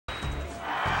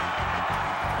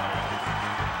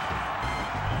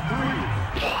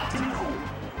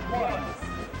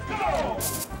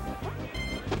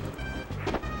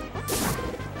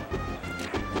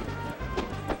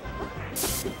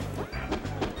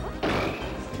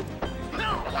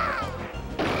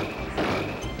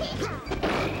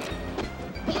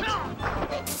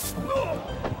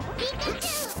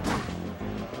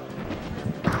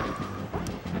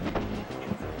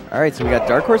All right, so we got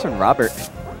Darkhorse and Robert.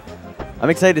 I'm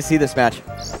excited to see this match.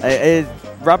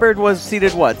 Robert was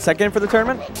seeded, what, second for the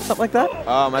tournament? Something like that?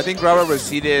 I think Robert was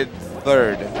seeded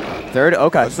third. Third?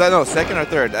 Okay. No, second or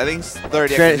third. I think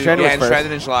third. Stranded was first.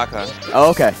 Stranded and Shalaka. Oh,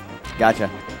 okay. Gotcha.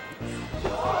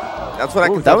 That's what I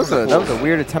could that was a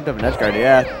weird attempt of an edge guard,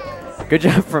 yeah. Good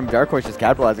job from Darkhorse just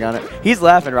capitalizing on it. He's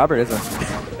laughing, Robert isn't.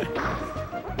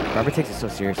 Robert takes it so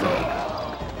seriously.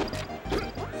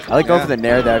 I like going for the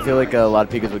nair there. I feel like a lot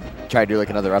of Pikas would try to do like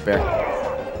another up air.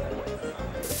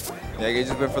 Yeah, you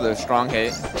just went for the strong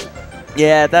hit.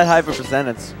 Yeah, at that high of a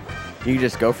percent, you can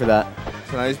just go for that.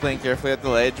 So now he's playing carefully at the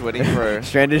ledge, waiting for...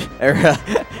 Stranded, or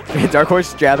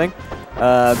Darkhorse jabbing.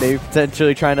 Maybe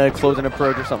potentially trying to close an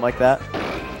approach or something like that.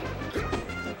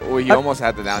 Oh, he almost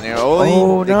had the down air.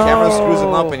 Oh, the camera screws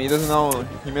him up and he doesn't know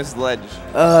he missed the ledge.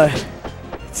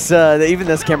 Even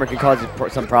this camera can cause you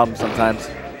some problems sometimes.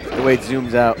 The way it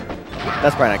zooms out.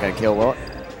 That's probably not going to kill, will it?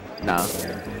 No.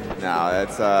 No,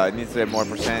 that's it needs to get more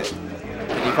percent.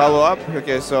 Can you follow up?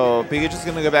 Okay, so Pikachu's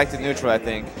going to go back to neutral, I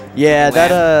think. Yeah,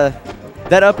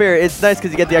 that up air, it's nice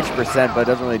because you get the extra percent, but it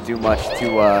doesn't really do much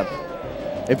to...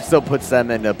 it still puts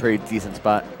them in a pretty decent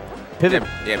spot. Pivot.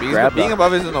 Yeah, because being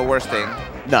above isn't the worst thing.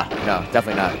 No,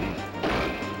 definitely not.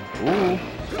 Ooh,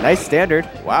 nice standard.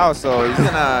 Wow, so he's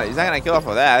not gonna kill off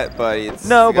of that, but it's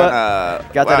got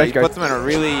that edge guard. Puts him in a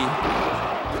really.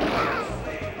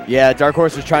 Yeah,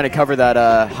 Darkhorse was trying to cover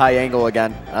that high angle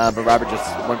again, but Robert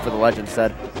just went for the ledge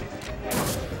instead.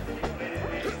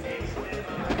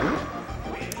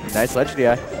 Nice ledge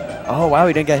DI. Oh wow,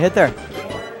 he didn't get hit there.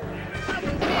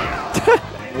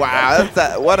 Wow,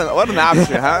 what an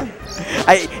option, huh?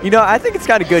 I think it's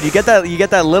kind of good. You get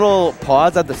that little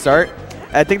pause at the start.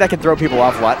 I think that can throw people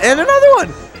off a lot. And another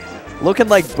one, looking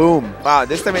like boom. Wow,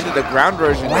 this time he did the ground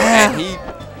version, and he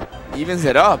evens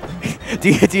it up. do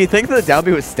you think that the down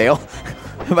B was stale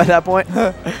by that point?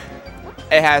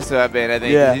 It has to have been. I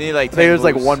think. Yeah. You need like 10 there was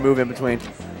like moves. one move in between.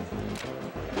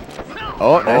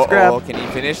 Oh, nice grab. Oh, can he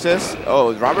finish this?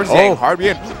 Oh, Robert's saying hard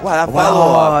begin. Wow, that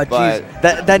follow-up.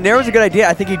 But that nair was a good idea.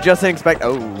 I think he just didn't expect.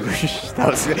 Oh,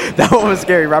 that one was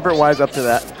scary. Robert wise up to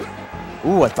that.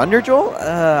 Ooh, a Thunder Jolt?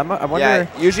 I wonder. Yeah,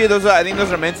 usually I think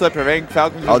those are meant to prevent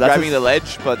Falcon from grabbing the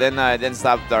ledge, but then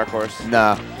stop Darkhorse.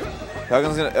 Nah.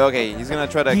 Falcon's he's gonna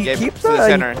try to get to the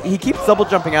center. He keeps double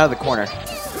jumping out of the corner.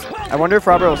 I wonder if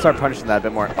Robert will start punishing that a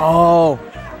bit more. Oh,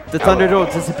 the Thunder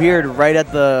Jolt disappeared right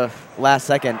at the last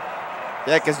second.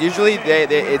 Yeah, because usually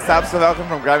it stops the Falcon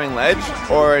from grabbing ledge,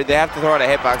 or they have to throw out a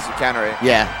hitbox to counter it.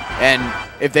 Yeah, and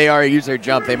if they already use their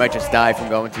jump, they might just die from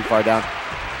going too far down.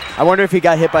 I wonder if he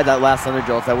got hit by that last Thunder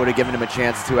Jolt, that would have given him a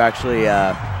chance to actually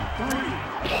up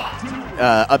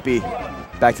B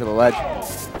back to the ledge.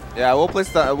 Yeah, we'll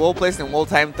place and we'll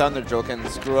time Thunder Jolt and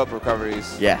screw up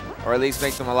recoveries. Yeah. Or at least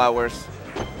make them a lot worse.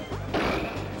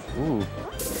 Ooh.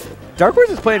 Darkhorse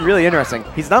is playing really interesting.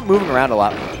 He's not moving around a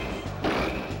lot.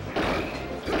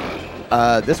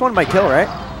 This one might kill, right?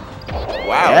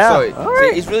 Wow. Yeah.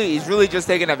 So he's really just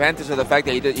taking advantage of the fact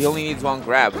that he only needs one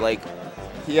grab. Like,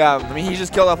 he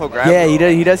just killed off a grab. Yeah,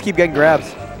 he does keep getting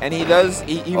grabs. And he does.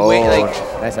 Wait, like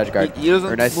nice edge guard. He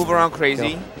doesn't move around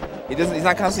crazy. Kill. He's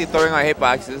not constantly throwing out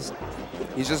hitboxes.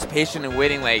 He's just patient and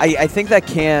waiting. Like I think that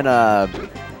can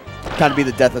kind of be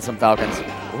the death of some Falcons.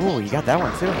 Ooh, you got that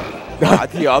one too.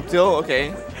 The up tilt,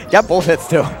 okay. Got both hits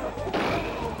too.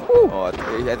 Oh, I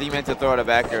think he meant to throw out a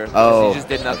backer. Oh, he just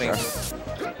did nothing.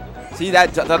 See,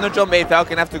 that Thunder Jump made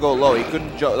Falcon have to go low. He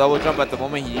couldn't double jump at the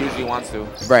moment he usually wants to.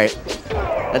 Right.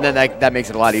 And then that makes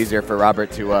it a lot easier for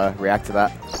Robert to react to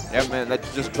that. Yeah, man.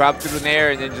 Let's just drop through the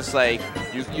air and then just like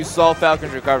you solve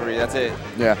Falcon's recovery. That's it.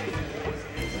 Yeah.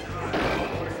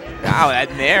 Wow,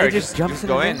 that nair just jumps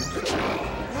go in.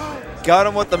 Got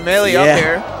him with the melee up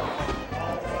here.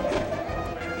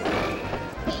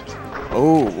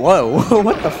 Oh, whoa!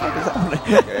 What the fuck is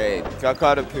happening? Okay, got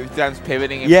caught a few times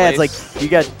pivoting in place. It's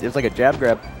like it's like a jab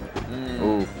grab. I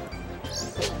Ooh.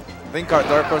 think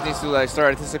Darkhorse needs to like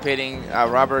start anticipating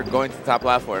Robert going to the top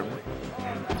platform.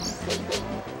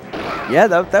 Yeah,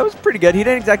 that was pretty good. He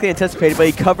didn't exactly anticipate it, but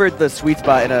he covered the sweet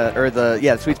spot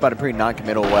sweet spot in a pretty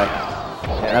non-committal way.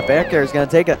 And that back air is gonna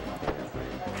take it.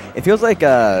 It feels like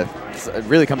it's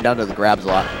really coming down to the grabs a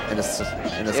lot in this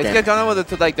game. It's gonna come down with it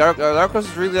to like Darkhorse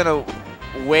is really gonna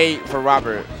wait for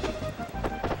Robert.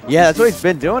 Yeah, that's what he's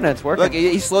been doing. It's working. Look,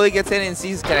 he slowly gets in and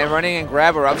sees, can I run in and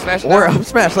grab or up smash? Or up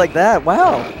smash like that.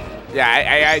 Wow. Yeah,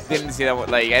 I didn't see that one.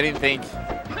 Like, I didn't think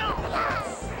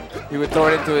he would throw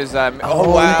it into his. Wow, he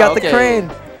got the crane.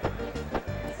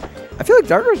 I feel like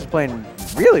Darkhorse is playing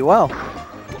really well.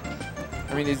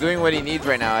 I mean, he's doing what he needs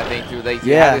right now, I think, to like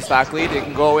have the stock lead. It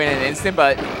can go in an instant,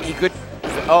 but he could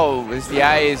Oh, his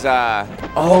DI is...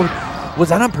 Oh, was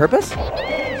that on purpose?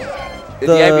 The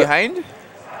DI behind?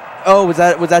 Oh, was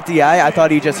that DI? I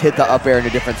thought he just hit the up air in a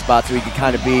different spot so he could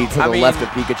kind of be to the left of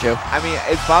Pikachu. I mean,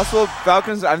 it's possible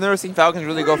Falcons... I've never seen Falcons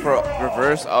really go for a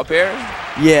reverse up air.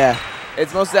 Yeah.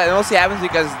 It mostly happens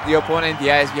because the opponent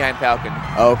DI is behind Falcon.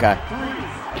 Oh, okay.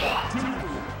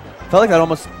 Felt like that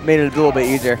almost made it a little bit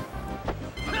easier.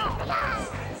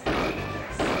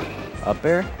 Up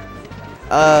air.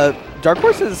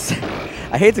 Darkhorse is...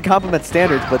 I hate to compliment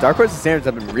standards, but Darkhorse's standards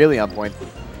have been really on point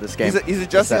this game. He's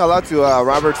adjusting a lot to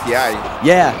Robert's DI.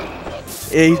 Yeah.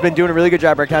 He's been doing a really good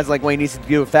job recognizing like when he needs to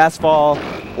do a fast fall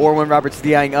or when Robert's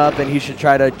DIing up and he should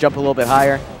try to jump a little bit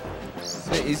higher.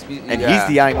 He's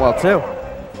DIing well too.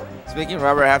 It's making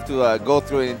Robert have to go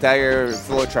through an entire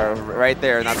flow chart right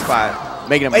there in that spot.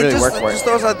 Making him really work for it. Just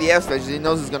throws out the F smash. He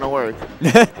knows it's going to work.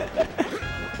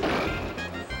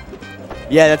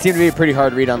 Yeah, that seemed to be a pretty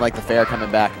hard read on like the fair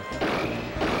coming back.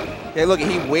 Yeah, look,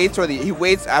 he waits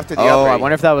after the up Oh, air. I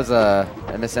wonder if that was a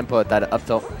misinput, that up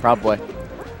tilt. Probably.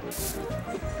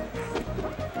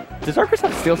 Does Darkhorse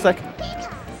have a steel stick?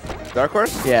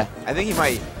 Darkhorse? Yeah. I think he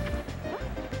might.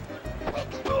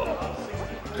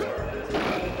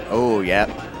 Oh, yeah.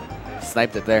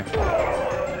 Sniped it there.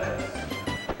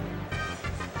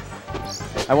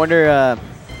 I wonder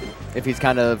if he's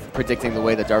kind of predicting the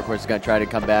way that Darkhorse is going to try to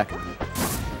come back.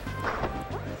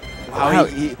 Wow,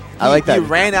 I like that. He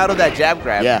ran out of that jab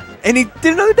grab. Yeah. And he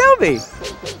did another down B.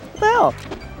 What the hell?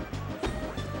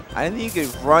 I didn't think you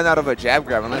could run out of a jab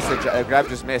grab unless the grab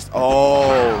just missed.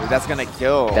 Oh, that's going to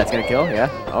kill. That's going to kill?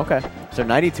 Yeah. Okay. So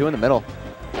 92 in the middle.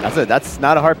 That's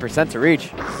not a hard percent to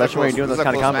reach, especially when you're doing those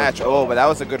kind of combos. Match. Oh, but that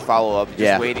was a good follow-up. Just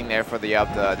yeah. waiting there for the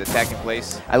attack in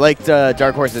place. I liked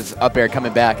Darkhorse's up air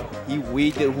coming back. He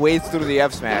waits through the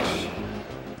F smash.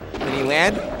 Can he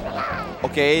land?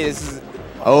 Okay, this is...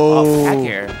 Oh, back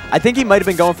air. I think he might have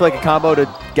been going for like a combo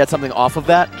to get something off of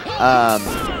that.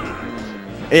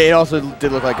 It also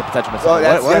did look like a potential mistake. Oh,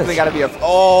 that's definitely got to be a...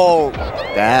 Oh!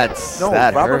 That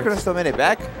Robert hurt. could have still made it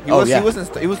back. He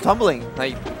was tumbling.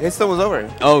 Like, it still was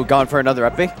over. Oh, gone for another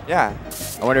up B? Yeah.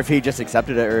 I wonder if he just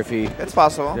accepted it or if he... It's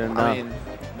possible. I mean,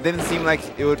 it didn't seem like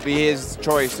it would be his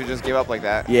choice to just give up like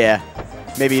that. Yeah.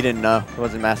 Maybe he didn't know. He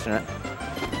wasn't mastering it.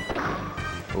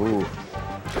 Ooh.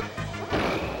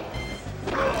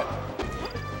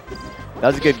 That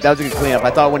was a good cleanup.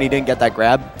 I thought when he didn't get that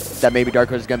grab that maybe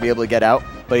Darkhorse was going to be able to get out,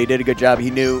 but he did a good job.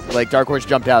 He knew, like, Darkhorse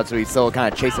jumped out, so he still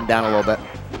kind of chased him down a little bit.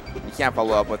 You can't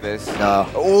follow up with this. No.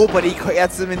 Oh, but he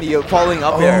gets him in the falling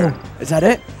up air. Is that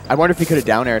it? I wonder if he could have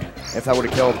down aired, if that would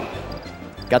have killed.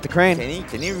 Got the crane.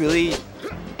 Can he really?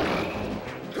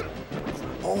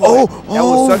 Oh, that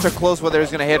was such a close whether it was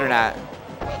going to hit or not.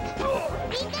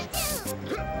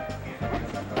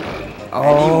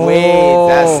 And he waited.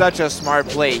 That's such a smart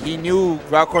play. He knew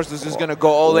Darkhorse was just going to go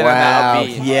all in on that up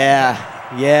B. Yeah.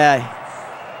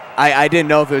 I didn't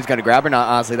know if it was going to grab or not,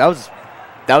 honestly. That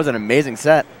was an amazing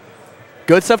set.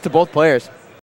 Good stuff to both players.